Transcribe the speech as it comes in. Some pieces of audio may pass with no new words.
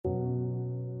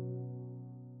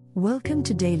Welcome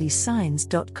to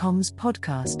dailysigns.com's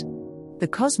podcast. The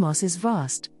cosmos is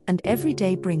vast, and every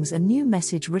day brings a new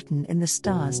message written in the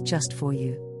stars just for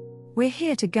you. We're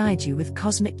here to guide you with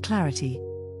cosmic clarity.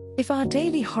 If our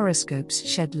daily horoscopes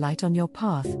shed light on your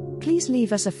path, please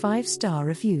leave us a 5-star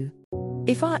review.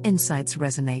 If our insights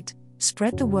resonate,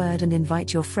 spread the word and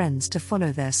invite your friends to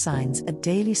follow their signs at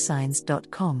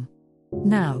dailysigns.com.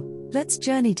 Now, let's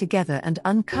journey together and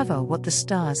uncover what the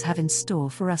stars have in store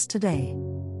for us today.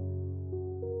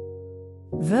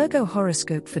 Virgo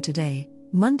horoscope for today,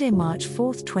 Monday, March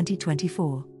 4,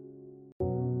 2024.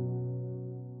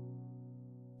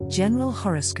 General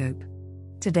horoscope.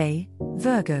 Today,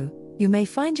 Virgo, you may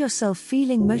find yourself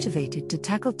feeling motivated to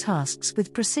tackle tasks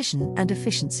with precision and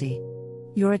efficiency.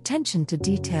 Your attention to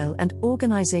detail and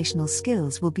organizational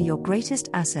skills will be your greatest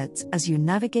assets as you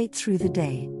navigate through the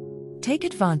day. Take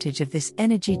advantage of this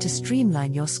energy to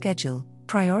streamline your schedule,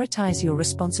 prioritize your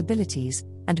responsibilities,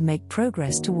 and make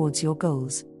progress towards your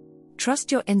goals.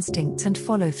 Trust your instincts and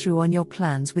follow through on your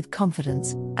plans with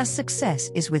confidence, as success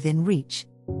is within reach.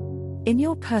 In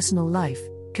your personal life,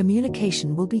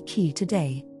 communication will be key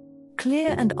today.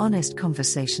 Clear and honest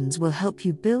conversations will help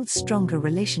you build stronger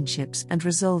relationships and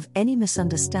resolve any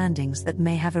misunderstandings that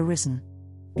may have arisen.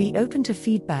 Be open to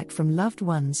feedback from loved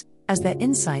ones, as their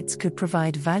insights could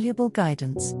provide valuable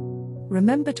guidance.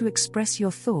 Remember to express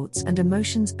your thoughts and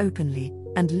emotions openly,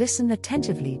 and listen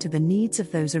attentively to the needs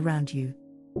of those around you.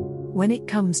 When it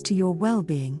comes to your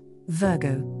well-being,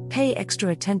 Virgo, pay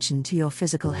extra attention to your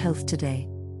physical health today.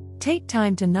 Take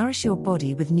time to nourish your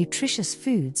body with nutritious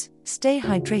foods, stay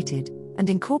hydrated, and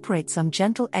incorporate some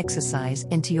gentle exercise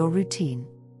into your routine.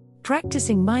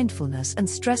 Practicing mindfulness and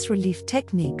stress relief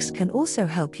techniques can also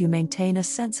help you maintain a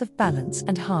sense of balance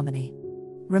and harmony.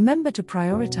 Remember to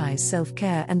prioritize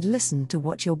self-care and listen to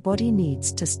what your body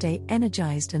needs to stay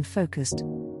energized and focused.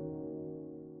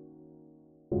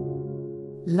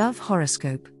 Love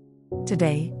horoscope.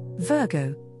 Today,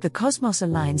 Virgo, the cosmos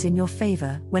aligns in your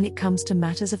favor when it comes to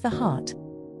matters of the heart.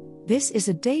 This is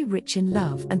a day rich in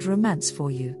love and romance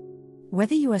for you.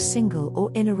 Whether you are single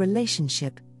or in a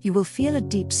relationship, you will feel a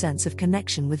deep sense of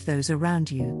connection with those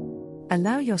around you.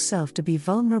 Allow yourself to be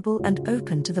vulnerable and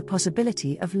open to the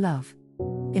possibility of love.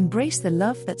 Embrace the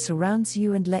love that surrounds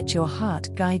you and let your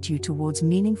heart guide you towards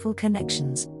meaningful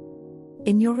connections.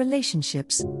 In your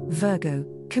relationships, Virgo,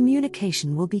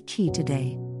 communication will be key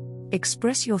today.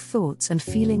 Express your thoughts and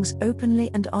feelings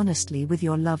openly and honestly with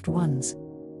your loved ones.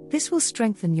 This will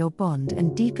strengthen your bond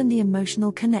and deepen the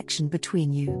emotional connection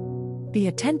between you. Be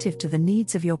attentive to the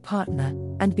needs of your partner,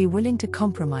 and be willing to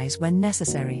compromise when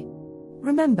necessary.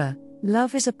 Remember,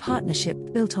 love is a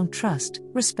partnership built on trust,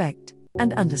 respect,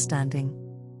 and understanding.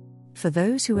 For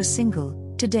those who are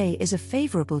single, today is a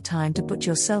favorable time to put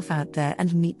yourself out there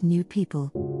and meet new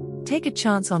people. Take a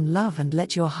chance on love and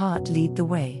let your heart lead the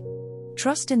way.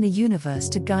 Trust in the universe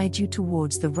to guide you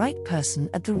towards the right person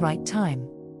at the right time.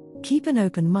 Keep an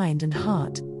open mind and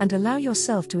heart, and allow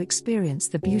yourself to experience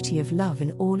the beauty of love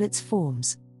in all its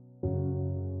forms.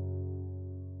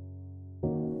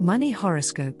 Money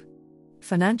horoscope.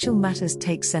 Financial matters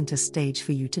take center stage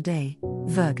for you today,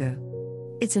 Virgo.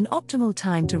 It's an optimal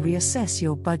time to reassess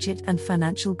your budget and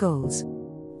financial goals.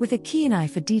 With a keen eye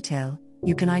for detail,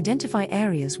 you can identify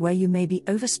areas where you may be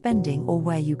overspending or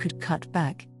where you could cut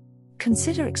back.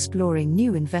 Consider exploring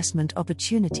new investment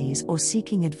opportunities or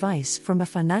seeking advice from a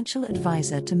financial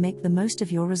advisor to make the most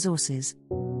of your resources.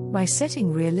 By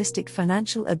setting realistic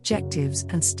financial objectives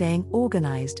and staying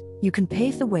organized, you can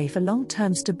pave the way for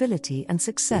long-term stability and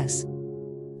success.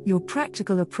 Your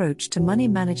practical approach to money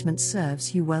management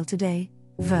serves you well today,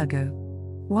 Virgo.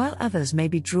 While others may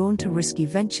be drawn to risky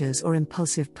ventures or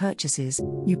impulsive purchases,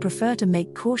 you prefer to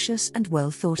make cautious and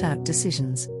well-thought-out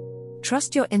decisions.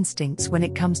 Trust your instincts when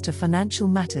it comes to financial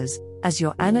matters, as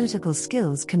your analytical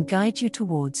skills can guide you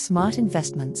towards smart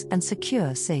investments and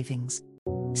secure savings.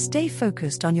 Stay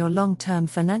focused on your long-term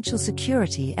financial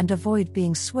security and avoid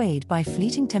being swayed by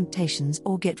fleeting temptations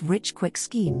or get-rich-quick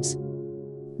schemes.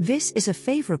 This is a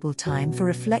favorable time for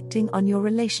reflecting on your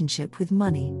relationship with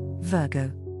money,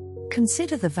 Virgo.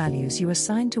 Consider the values you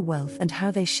assign to wealth and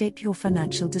how they shape your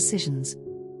financial decisions.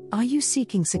 Are you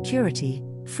seeking security,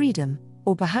 freedom,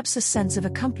 or perhaps a sense of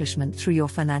accomplishment through your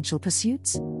financial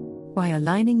pursuits? By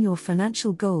aligning your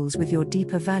financial goals with your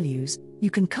deeper values,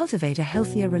 you can cultivate a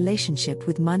healthier relationship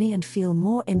with money and feel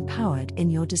more empowered in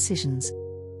your decisions.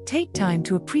 Take time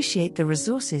to appreciate the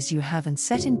resources you have and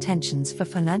set intentions for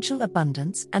financial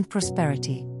abundance and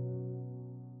prosperity.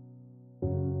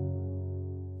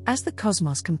 As the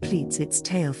cosmos completes its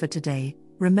tale for today,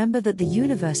 remember that the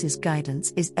universe's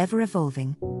guidance is ever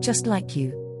evolving, just like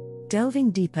you.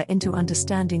 delving deeper into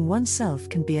understanding oneself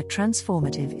can be a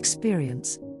transformative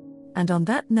experience. And on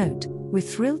that note, we're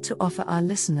thrilled to offer our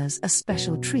listeners a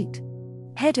special treat.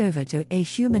 Head over to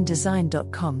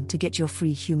ahumandesign.com to get your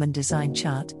free human design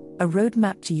chart, a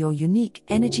roadmap to your unique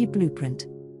energy blueprint.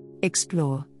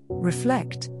 Explore,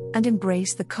 reflect, and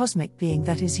embrace the cosmic being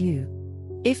that is you.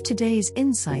 If today's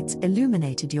insights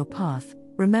illuminated your path,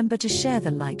 remember to share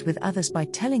the light with others by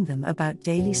telling them about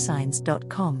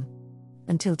dailysigns.com.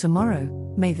 Until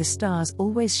tomorrow, may the stars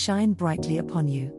always shine brightly upon you.